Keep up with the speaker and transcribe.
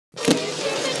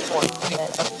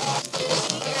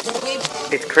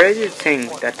It's crazy to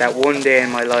think that one day in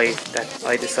my life that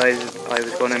I decided I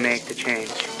was going to make the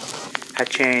change had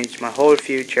changed my whole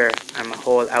future and my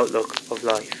whole outlook of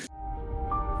life.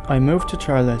 I moved to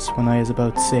Thurles when I was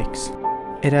about 6.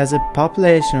 It has a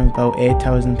population of about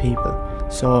 8,000 people,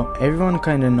 so everyone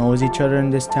kind of knows each other in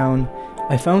this town.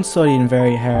 I found studying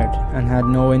very hard and had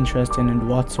no interest in it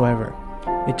whatsoever.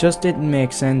 It just didn't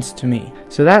make sense to me.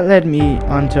 So that led me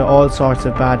onto all sorts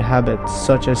of bad habits,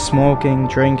 such as smoking,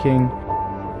 drinking,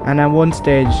 and at one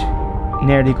stage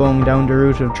nearly going down the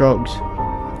route of drugs.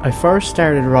 I first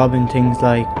started robbing things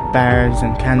like bars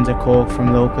and cans of coke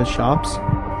from local shops,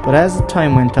 but as the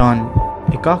time went on,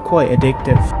 it got quite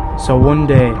addictive. So one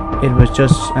day, it was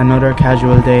just another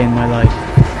casual day in my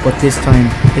life, but this time,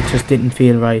 it just didn't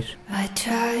feel right. I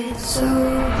tried so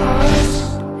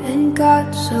hard and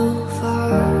got so